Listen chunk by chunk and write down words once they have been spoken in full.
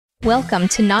Welcome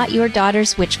to Not Your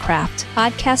Daughter's Witchcraft,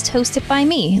 podcast hosted by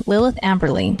me, Lilith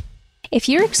Amberly. If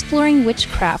you're exploring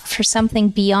witchcraft for something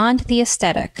beyond the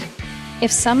aesthetic,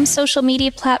 if some social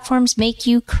media platforms make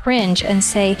you cringe and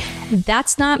say,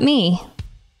 "That's not me,"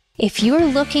 if you're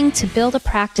looking to build a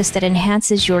practice that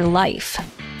enhances your life,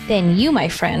 then you, my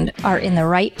friend, are in the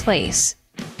right place.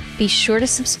 Be sure to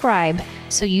subscribe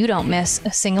so you don't miss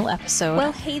a single episode.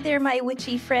 Well, hey there, my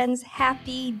witchy friends.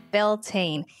 Happy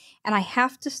Beltane. And I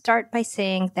have to start by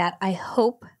saying that I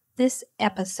hope this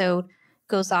episode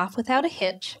goes off without a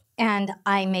hitch and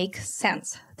I make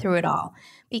sense through it all,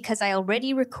 because I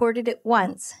already recorded it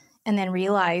once and then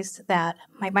realized that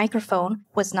my microphone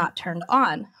was not turned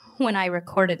on when I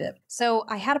recorded it. So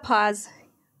I had to pause,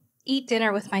 eat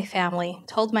dinner with my family,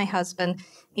 told my husband,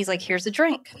 he's like, "Here's a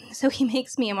drink." So he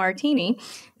makes me a martini.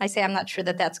 I say, I'm not sure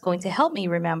that that's going to help me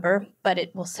remember, but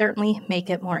it will certainly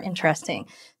make it more interesting.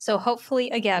 So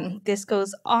hopefully, again, this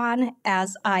goes on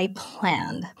as I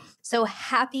planned. So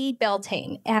happy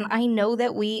Beltane. And I know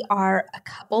that we are a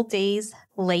couple days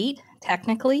late,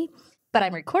 technically, but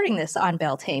I'm recording this on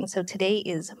Beltane. So today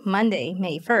is Monday,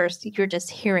 May 1st. You're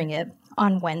just hearing it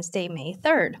on Wednesday, May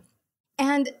 3rd.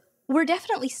 And we're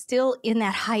definitely still in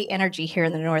that high energy here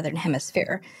in the Northern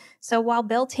Hemisphere. So while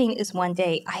Beltane is one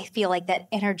day, I feel like that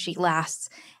energy lasts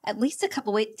at least a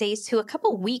couple of days to a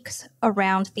couple of weeks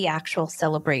around the actual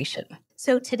celebration.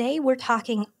 So today we're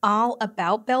talking all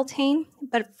about Beltane,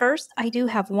 but first I do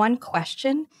have one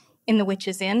question in the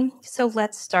Witch's Inn, so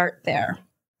let's start there.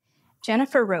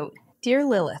 Jennifer wrote, "Dear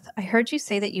Lilith, I heard you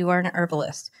say that you are an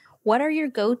herbalist. What are your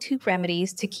go-to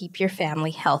remedies to keep your family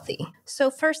healthy?"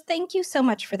 So first, thank you so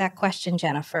much for that question,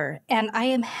 Jennifer. And I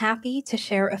am happy to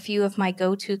share a few of my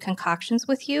go-to concoctions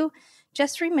with you.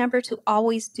 Just remember to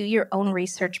always do your own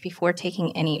research before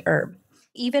taking any herb.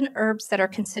 Even herbs that are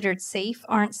considered safe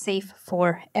aren't safe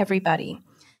for everybody.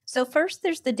 So first,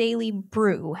 there's the daily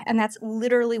brew, and that's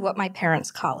literally what my parents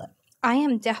call it. I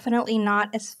am definitely not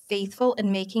as faithful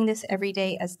in making this every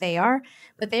day as they are,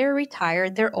 but they are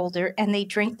retired, they're older, and they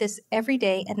drink this every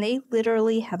day, and they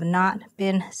literally have not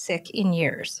been sick in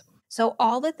years. So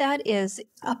all that is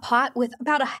a pot with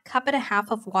about 1.5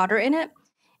 cups of water in it,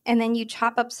 and then you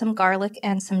chop up some garlic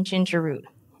and some ginger root.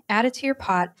 Add it to your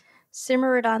pot,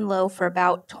 simmer it on low for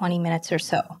about 20 minutes or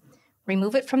so.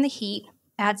 Remove it from the heat.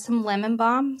 Add some lemon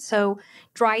balm, so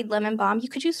dried lemon balm. You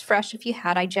could use fresh if you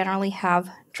had. I generally have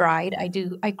dried.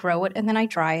 I grow it and then I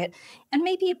dry it. And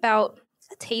maybe about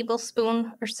a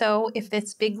tablespoon or so if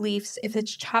it's big leaves. If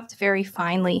it's chopped very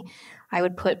finely, I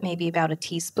would put maybe about a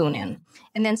teaspoon in.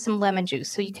 And then some lemon juice.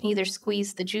 So you can either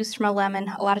squeeze the juice from a lemon.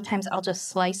 A lot of times I'll just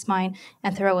slice mine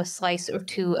and throw a slice or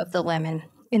two of the lemon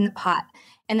in the pot.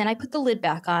 And then I put the lid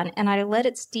back on and I let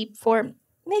it steep for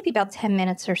maybe about 10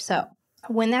 minutes or so.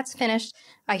 When that's finished,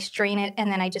 I strain it,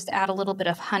 and then I just add a little bit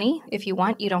of honey. If you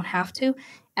want, you don't have to,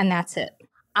 and that's it.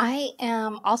 I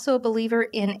am also a believer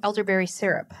in elderberry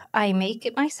syrup. I make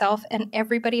it myself, and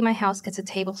everybody in my house gets a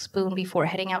tablespoon before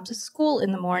heading out to school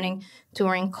in the morning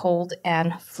during cold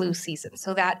and flu season.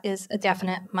 So that is a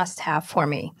definite must-have for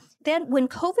me. Then when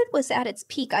COVID was at its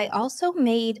peak, I also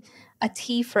made a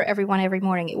tea for everyone every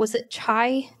morning. It was a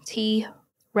chai tea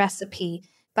recipe,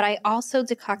 but I also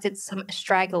decocted some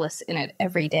astragalus in it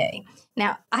every day.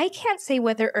 Now, I can't say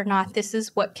whether or not this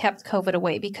is what kept COVID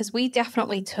away, because we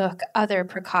definitely took other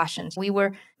precautions. We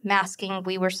were masking,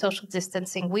 we were social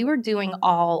distancing, we were doing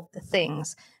all the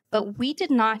things, but we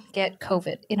did not get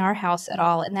COVID in our house at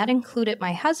all, and that included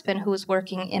my husband, who was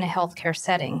working in a healthcare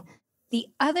setting. The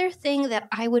other thing that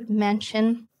I would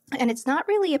mention, and it's not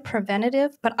really a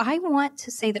preventative, but I want to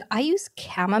say that I use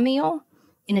chamomile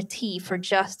in a tea for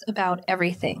just about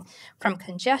everything, from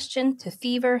congestion to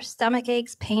fever, stomach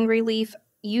aches, pain relief,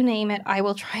 you name it, I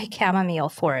will try chamomile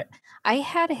for it. I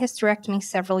had a hysterectomy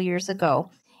several years ago,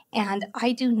 and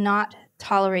I do not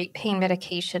tolerate pain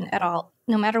medication at all.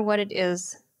 No matter what it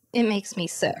is, it makes me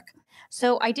sick.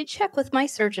 So I did check with my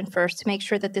surgeon first to make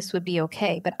sure that this would be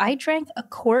okay, but I drank a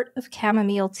quart of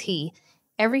chamomile tea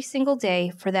every single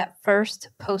day for that first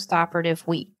post-operative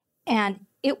week. And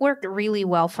it worked really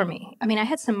well for me. I mean, I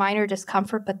had some minor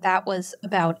discomfort, but that was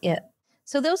about it.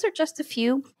 So those are just a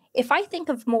few. If I think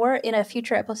of more in a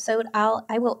future episode,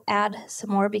 I will add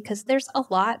some more, because there's a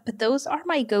lot, but those are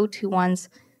my go-to ones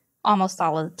almost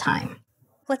all of the time.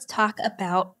 Let's talk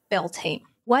about Beltane.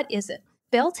 What is it?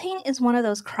 Beltane is one of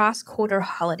those cross-quarter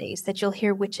holidays that you'll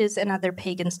hear witches and other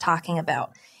pagans talking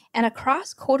about. And a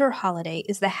cross-quarter holiday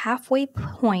is the halfway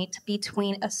point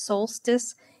between a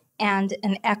solstice and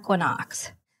an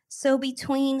equinox. So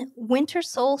between winter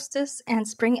solstice and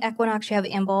spring equinox, you have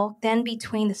Imbolc. Then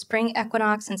between the spring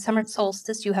equinox and summer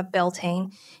solstice, you have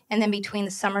Beltane. And then between the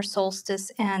summer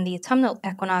solstice and the autumnal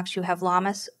equinox, you have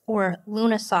Lammas or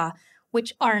Lughnasadh,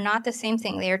 which are not the same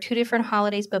thing. They are two different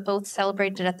holidays, but both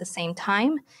celebrated at the same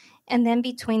time. And then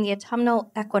between the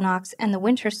autumnal equinox and the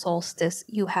winter solstice,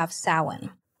 you have Samhain.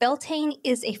 Beltane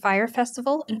is a fire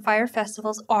festival, and fire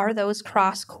festivals are those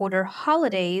cross-quarter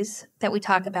holidays that we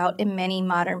talk about in many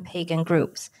modern pagan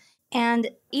groups. And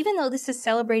even though this is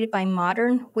celebrated by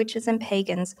modern witches and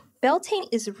pagans, Beltane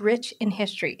is rich in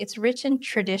history. It's rich in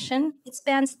tradition. It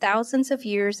spans thousands of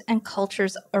years and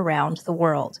cultures around the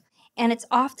world. And it's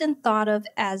often thought of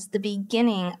as the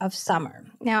beginning of summer.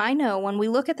 Now, I know when we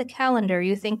look at the calendar,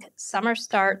 you think summer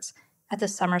starts at the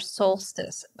summer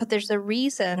solstice, but there's a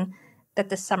reason that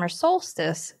the summer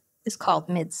solstice is called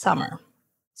midsummer.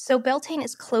 So Beltane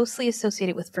is closely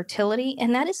associated with fertility,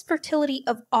 and that is fertility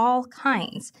of all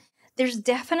kinds. There's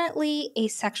definitely a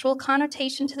sexual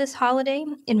connotation to this holiday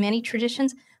in many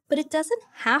traditions, but it doesn't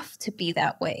have to be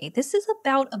that way. This is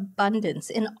about abundance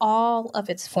in all of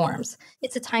its forms.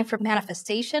 It's a time for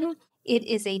manifestation. It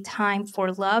is a time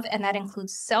for love, and that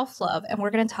includes self-love, and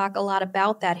we're going to talk a lot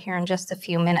about that here in just a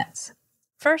few minutes.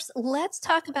 First, let's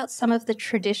talk about some of the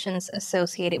traditions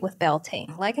associated with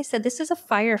Beltane. Like I said, this is a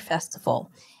fire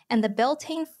festival, and the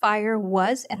Beltane fire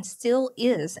was and still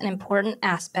is an important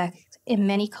aspect in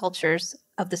many cultures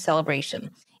of the celebration.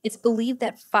 It's believed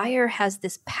that fire has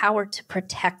this power to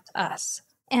protect us,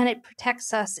 and it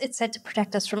protects us, it's said to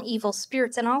protect us from evil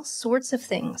spirits and all sorts of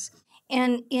things.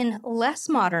 And in less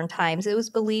modern times, it was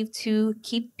believed to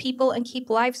keep people and keep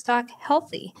livestock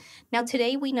healthy. Now,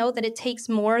 today we know that it takes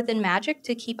more than magic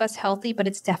to keep us healthy, but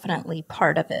it's definitely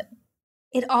part of it.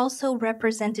 It also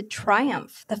represented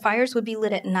triumph. The fires would be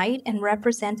lit at night and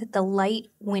represented the light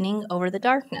winning over the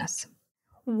darkness.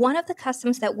 One of the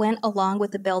customs that went along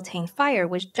with the Beltane fire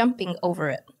was jumping over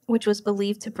it, which was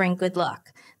believed to bring good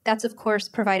luck. That's, of course,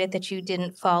 provided that you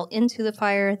didn't fall into the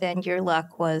fire, then your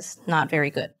luck was not very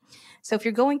good. So if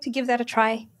you're going to give that a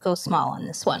try, go small on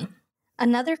this one.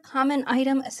 Another common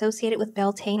item associated with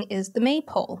Beltane is the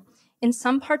maypole. In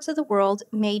some parts of the world,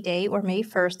 May Day or May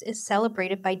 1st is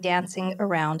celebrated by dancing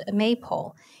around a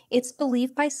maypole. It's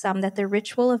believed by some that the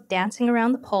ritual of dancing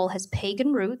around the pole has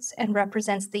pagan roots and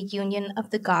represents the union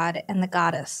of the god and the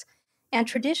goddess. And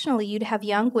traditionally, you'd have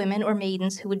young women or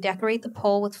maidens who would decorate the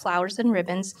pole with flowers and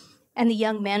ribbons, and the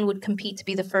young men would compete to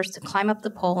be the first to climb up the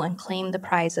pole and claim the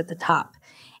prize at the top.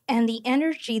 And the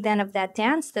energy then of that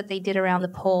dance that they did around the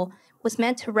pole was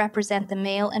meant to represent the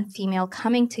male and female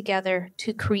coming together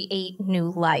to create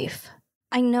new life.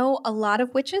 I know a lot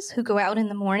of witches who go out in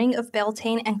the morning of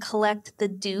Beltane and collect the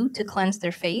dew to cleanse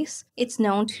their face. It's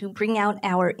known to bring out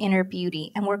our inner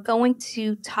beauty. And we're going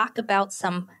to talk about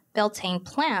some Beltane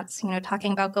plants,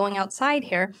 talking about going outside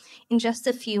here in just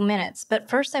a few minutes. But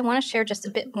first, I want to share just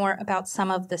a bit more about some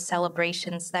of the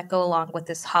celebrations that go along with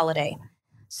this holiday.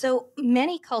 So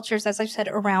many cultures, as I've said,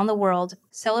 around the world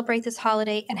celebrate this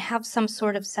holiday and have some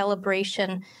sort of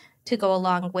celebration to go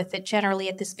along with it, generally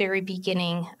at this very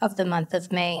beginning of the month of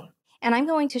May. And I'm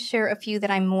going to share a few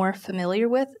that I'm more familiar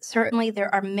with. Certainly,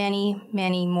 there are many,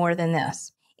 many more than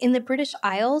this. In the British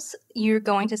Isles, you're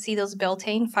going to see those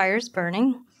Beltane fires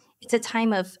burning. It's a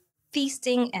time of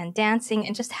feasting and dancing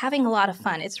and just having a lot of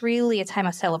fun. It's really a time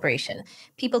of celebration.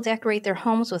 People decorate their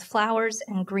homes with flowers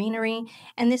and greenery,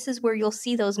 and this is where you'll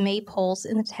see those maypoles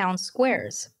in the town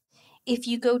squares. If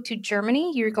you go to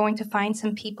Germany, you're going to find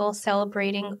some people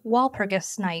celebrating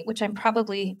Walpurgis Night, which I'm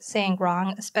probably saying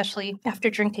wrong, especially after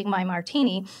drinking my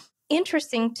martini.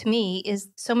 Interesting to me is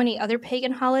so many other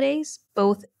pagan holidays,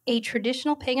 both a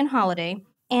traditional pagan holiday,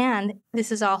 and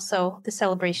this is also the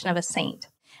celebration of a saint.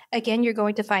 Again, you're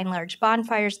going to find large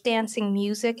bonfires, dancing,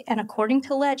 music, and according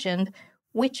to legend,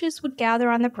 witches would gather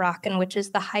on the Brocken, which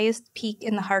is the highest peak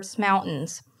in the Harz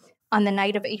Mountains, on the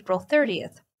night of April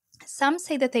 30th. Some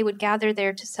say that they would gather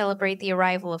there to celebrate the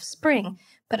arrival of spring,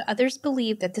 but others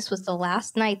believe that this was the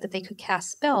last night that they could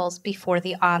cast spells before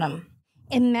the autumn.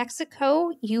 In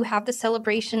Mexico, you have the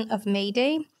celebration of May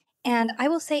Day, and I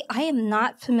will say I am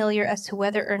not familiar as to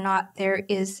whether or not there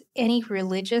is any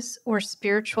religious or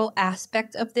spiritual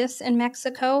aspect of this in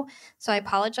Mexico, so I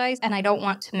apologize, and I don't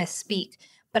want to misspeak.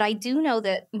 But I do know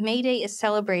that May Day is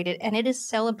celebrated, and it is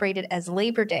celebrated as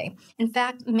Labor Day. In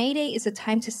fact, May Day is a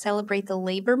time to celebrate the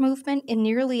labor movement in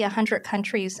nearly 100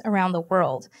 countries around the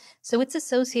world. So it's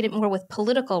associated more with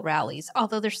political rallies,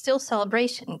 although there's still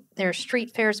celebration. There are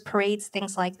street fairs, parades,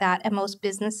 things like that, and most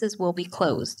businesses will be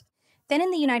closed. Then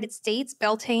in the United States,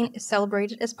 Beltane is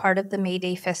celebrated as part of the May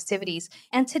Day festivities,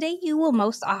 and today you will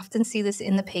most often see this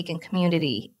in the pagan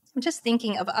community. I'm just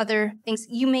thinking of other things.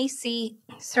 You may see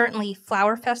certainly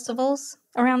flower festivals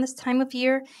around this time of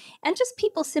year, and just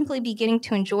people simply beginning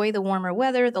to enjoy the warmer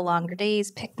weather, the longer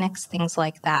days, picnics, things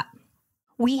like that.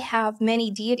 We have many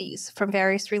deities from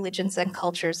various religions and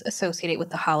cultures associated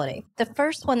with the holiday. The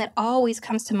first one that always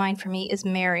comes to mind for me is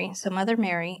Mary, so Mother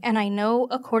Mary. And I know,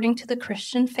 according to the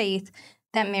Christian faith,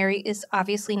 that Mary is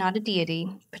obviously not a deity,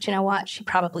 but you know what? She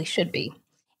probably should be.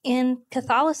 In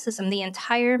Catholicism, the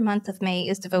entire month of May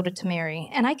is devoted to Mary.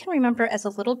 And I can remember as a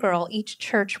little girl, each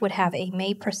church would have a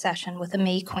May procession with a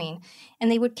May Queen,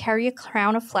 and they would carry a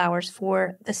crown of flowers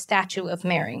for the statue of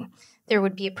Mary. There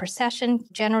would be a procession.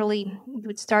 Generally, you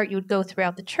would go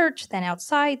throughout the church, then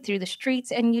outside, through the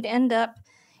streets, and you'd end up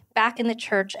back in the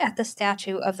church at the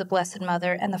statue of the Blessed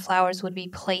Mother, and the flowers would be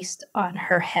placed on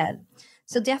her head.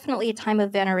 So definitely a time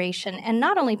of veneration, and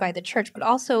not only by the church, but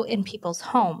also in people's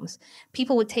homes.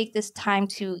 People would take this time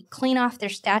to clean off their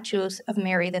statues of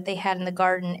Mary that they had in the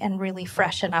garden and really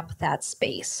freshen up that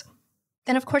space.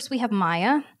 Then, of course, we have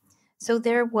Maya. So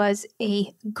there was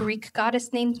a Greek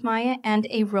goddess named Maya and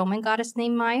a Roman goddess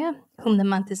named Maya, whom the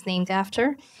month is named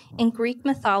after. In Greek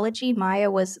mythology,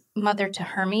 Maya was mother to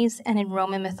Hermes, and in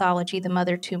Roman mythology, the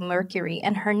mother to Mercury,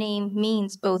 and her name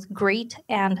means both great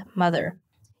and mother.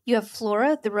 You have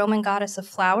Flora, the Roman goddess of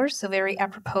flowers, so very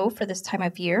apropos for this time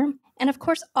of year. And of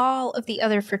course, all of the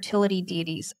other fertility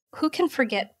deities. Who can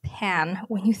forget Pan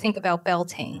when you think about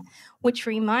Beltane? Which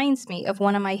reminds me of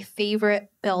one of my favorite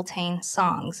Beltane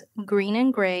songs, Green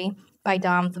and Gray by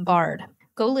Dom the Bard.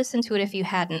 Go listen to it if you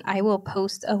hadn't. I will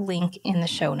post a link in the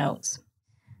show notes.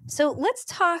 So let's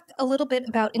talk a little bit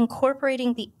about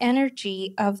incorporating the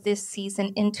energy of this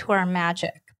season into our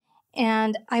magic.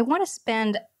 And I want to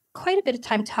spend quite a bit of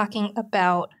time talking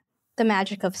about the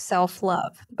magic of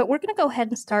self-love, but we're going to go ahead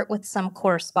and start with some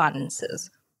correspondences.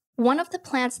 One of the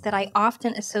plants that I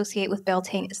often associate with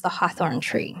Beltane is the hawthorn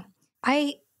tree.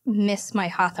 I miss my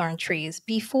hawthorn trees.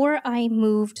 Before I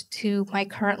moved to my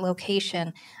current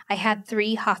location, I had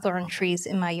 3 hawthorn trees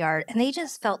in my yard, and they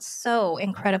just felt so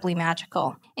incredibly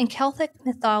magical. In Celtic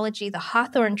mythology, the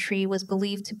hawthorn tree was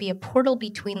believed to be a portal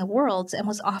between the worlds and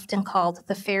was often called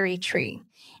the fairy tree.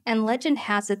 And legend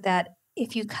has it that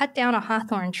if you cut down a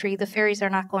hawthorn tree, the fairies are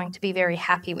not going to be very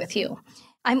happy with you.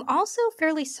 I'm also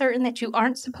fairly certain that you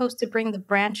aren't supposed to bring the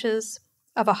branches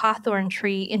of a hawthorn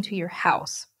tree into your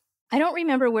house. I don't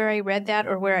remember where I read that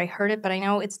or where I heard it, but I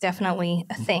know it's definitely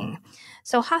a thing.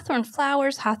 So hawthorn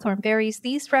flowers, hawthorn berries,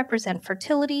 these represent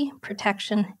fertility,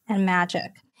 protection, and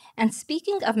magic. And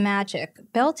speaking of magic,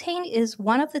 Beltane is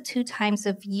one of the 2 times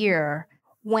of year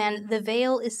when the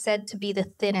veil is said to be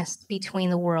the thinnest between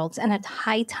the worlds and a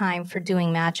high time for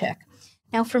doing magic.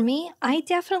 Now for me, I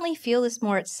definitely feel this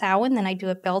more at Samhain than I do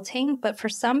at Beltane, but for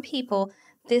some people,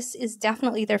 this is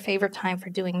definitely their favorite time for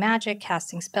doing magic,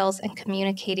 casting spells, and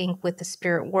communicating with the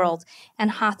spirit world, and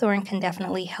hawthorn can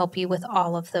definitely help you with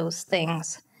all of those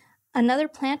things. Another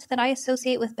plant that I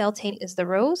associate with Beltane is the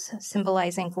rose,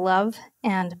 symbolizing love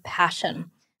and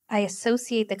passion. I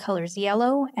associate the colors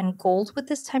yellow and gold with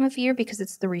this time of year because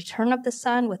it's the return of the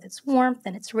sun with its warmth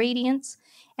and its radiance,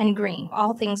 and green,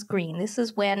 all things green. This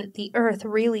is when the earth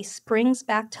really springs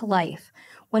back to life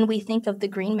when we think of the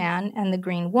green man and the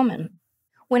green woman.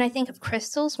 When I think of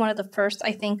crystals, one of the first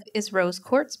I think is rose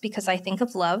quartz because I think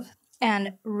of love.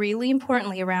 And really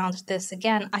importantly around this,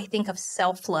 again, I think of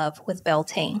self-love with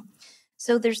Beltane.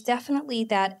 So there's definitely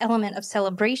that element of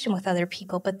celebration with other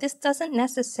people, but this doesn't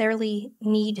necessarily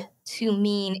need to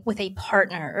mean with a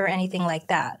partner or anything like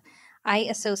that. I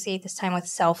associate this time with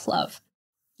self-love.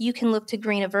 You can look to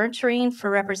green aventurine for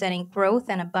representing growth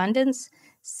and abundance,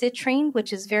 citrine,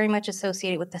 which is very much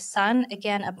associated with the sun,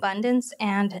 again, abundance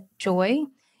and joy.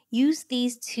 Use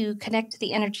these to connect to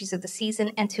the energies of the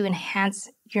season and to enhance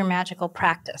your magical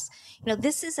practice.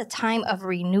 This is a time of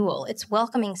renewal. It's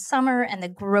welcoming summer and the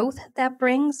growth that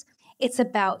brings. It's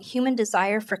about human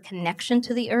desire for connection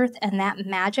to the earth and that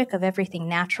magic of everything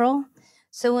natural.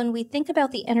 So when we think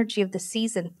about the energy of the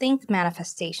season, think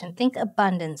manifestation, think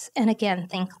abundance, and again,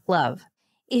 think love.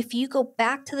 If you go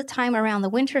back to the time around the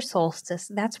winter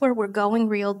solstice, that's where we're going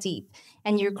real deep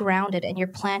and you're grounded and you're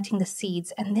planting the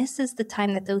seeds. And this is the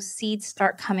time that those seeds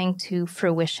start coming to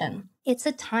fruition. It's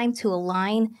a time to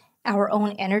align our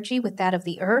own energy with that of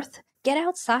the earth. Get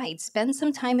outside, spend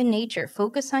some time in nature,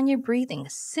 focus on your breathing,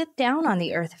 sit down on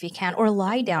the earth if you can, or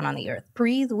lie down on the earth,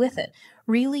 breathe with it,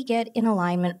 really get in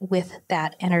alignment with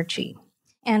that energy.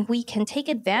 And we can take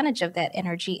advantage of that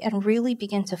energy and really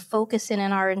begin to focus in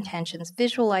on our intentions,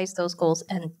 visualize those goals,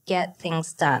 and get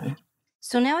things done.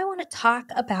 So now I want to talk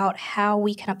about how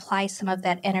we can apply some of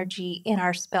that energy in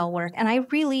our spell work. And I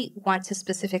really want to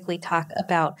specifically talk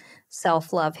about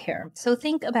self-love here. So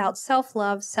think about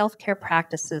self-love, self-care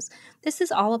practices. This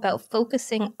is all about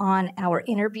focusing on our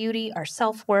inner beauty, our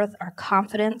self-worth, our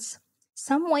confidence.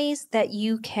 Some ways that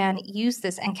you can use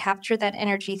this and capture that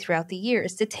energy throughout the year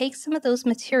is to take some of those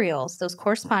materials, those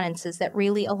correspondences that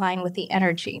really align with the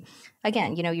energy.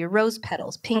 Again, your rose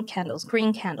petals, pink candles,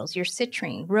 green candles, your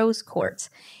citrine, rose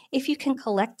quartz. If you can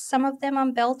collect some of them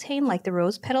on Beltane, like the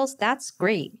rose petals, that's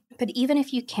great. But even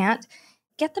if you can't,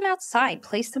 get them outside,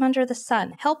 place them under the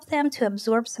sun, help them to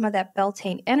absorb some of that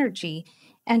Beltane energy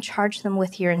and charge them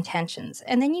with your intentions.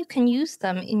 And then you can use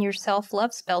them in your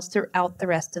self-love spells throughout the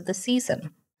rest of the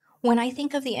season. When I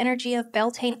think of the energy of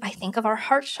Beltane, I think of our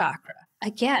heart chakra.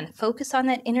 Again, focus on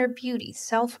that inner beauty,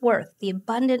 self-worth, the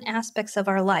abundant aspects of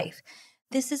our life.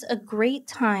 This is a great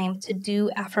time to do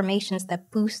affirmations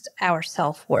that boost our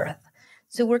self-worth.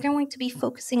 So we're going to be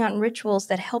focusing on rituals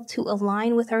that help to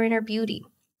align with our inner beauty.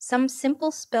 Some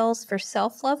simple spells for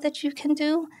self-love that you can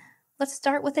do. Let's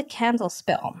start with a candle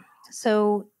spell.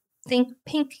 So think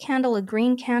pink candle, a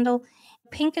green candle.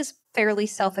 Pink is fairly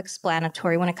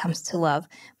self-explanatory when it comes to love,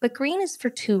 but green is for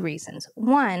two reasons.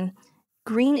 One,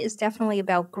 green is definitely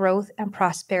about growth and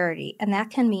prosperity, and that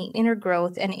can mean inner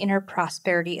growth and inner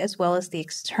prosperity as well as the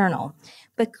external.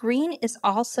 But green is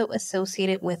also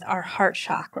associated with our heart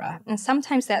chakra, and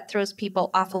sometimes that throws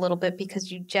people off a little bit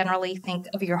because you generally think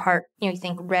of your heart, you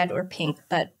think red or pink,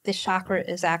 but this chakra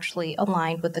is actually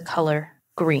aligned with the color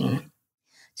green.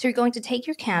 So you're going to take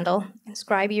your candle,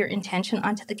 inscribe your intention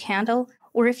onto the candle,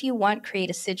 or if you want, create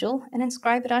a sigil and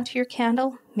inscribe it onto your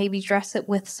candle. Maybe dress it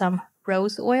with some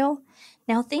rose oil.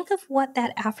 Now think of what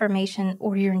that affirmation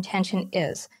or your intention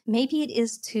is. Maybe it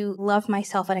is to love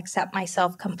myself and accept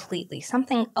myself completely,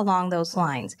 something along those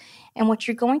lines. And what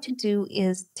you're going to do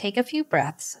is take a few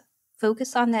breaths,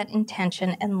 focus on that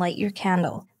intention and light your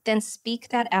candle. Then speak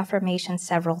that affirmation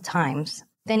several times.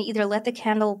 Then either let the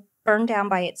candle burn down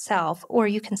by itself, or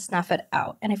you can snuff it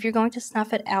out. And if you're going to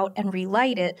snuff it out and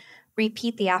relight it,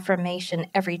 repeat the affirmation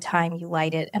every time you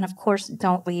light it. And of course,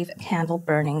 don't leave a candle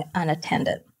burning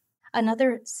unattended.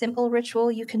 Another simple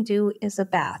ritual you can do is a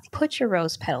bath. Put your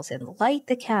rose petals in, light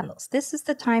the candles. This is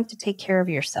the time to take care of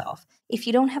yourself. If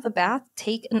you don't have a bath,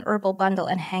 take an herbal bundle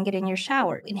and hang it in your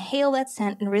shower. Inhale that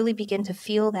scent and really begin to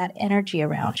feel that energy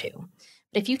around you.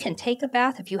 But if you can take a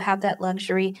bath, if you have that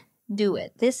luxury, do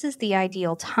it. This is the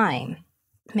ideal time.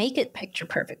 Make it picture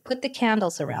perfect. Put the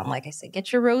candles around, like I said,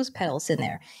 get your rose petals in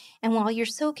there. And while you're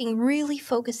soaking, really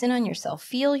focus in on yourself.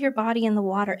 Feel your body in the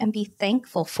water and be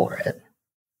thankful for it.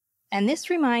 And this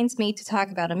reminds me to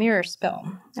talk about a mirror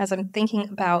spell as I'm thinking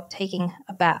about taking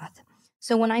a bath.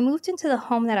 So when I moved into the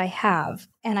home that I have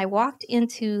and I walked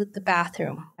into the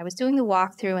bathroom, I was doing the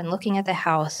walkthrough and looking at the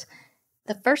house.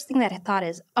 The first thing that I thought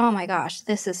is, oh my gosh,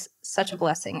 this is such a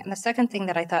blessing. And the second thing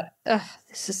that I thought,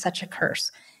 this is such a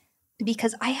curse.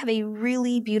 Because I have a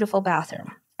really beautiful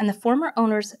bathroom. And the former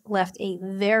owners left a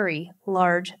very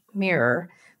large mirror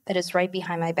that is right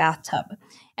behind my bathtub.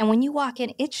 And when you walk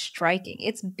in, it's striking.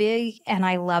 It's big and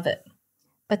I love it.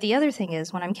 But the other thing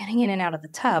is when I'm getting in and out of the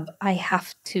tub, I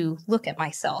have to look at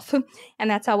myself. And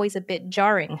that's always a bit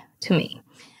jarring to me.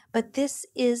 But this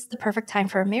is the perfect time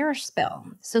for a mirror spell.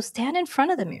 So stand in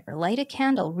front of the mirror, light a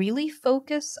candle, really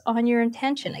focus on your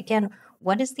intention. Again,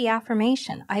 what is the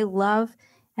affirmation? I love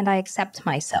and I accept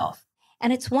myself.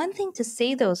 And it's one thing to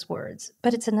say those words,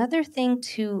 but it's another thing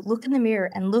to look in the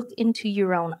mirror and look into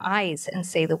your own eyes and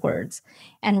say the words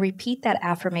and repeat that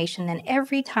affirmation then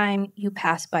every time you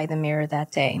pass by the mirror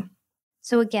that day.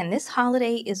 So again, this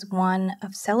holiday is one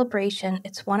of celebration.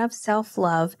 It's one of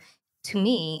self-love to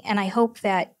me, and I hope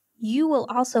that you will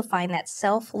also find that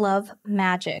self-love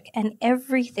magic and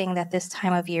everything that this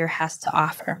time of year has to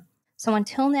offer. So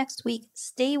until next week,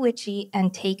 stay witchy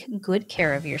and take good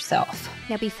care of yourself.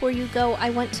 Now, before you go,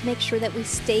 I want to make sure that we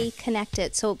stay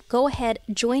connected. So go ahead,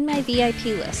 join my VIP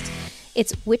list.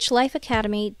 It's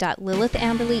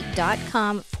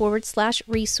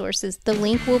witchlifeacademy.lilithamberly.com/resources. The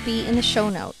link will be in the show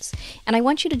notes. And I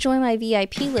want you to join my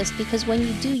VIP list because when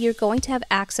you do, you're going to have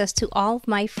access to all of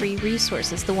my free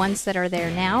resources, the ones that are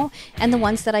there now and the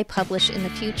ones that I publish in the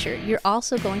future. You're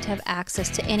also going to have access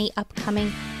to any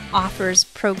upcoming offers,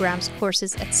 programs,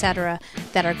 courses, etc.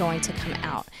 that are going to come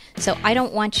out. So I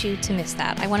don't want you to miss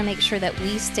that. I want to make sure that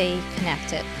we stay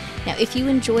connected. Now, if you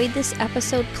enjoyed this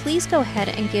episode, please go ahead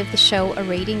and give the show a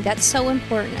rating. That's so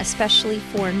important, especially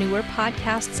for newer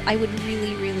podcasts. I would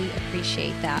really, really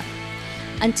appreciate that.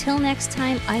 Until next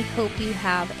time, I hope you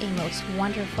have a most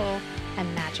wonderful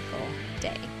and magical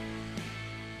day.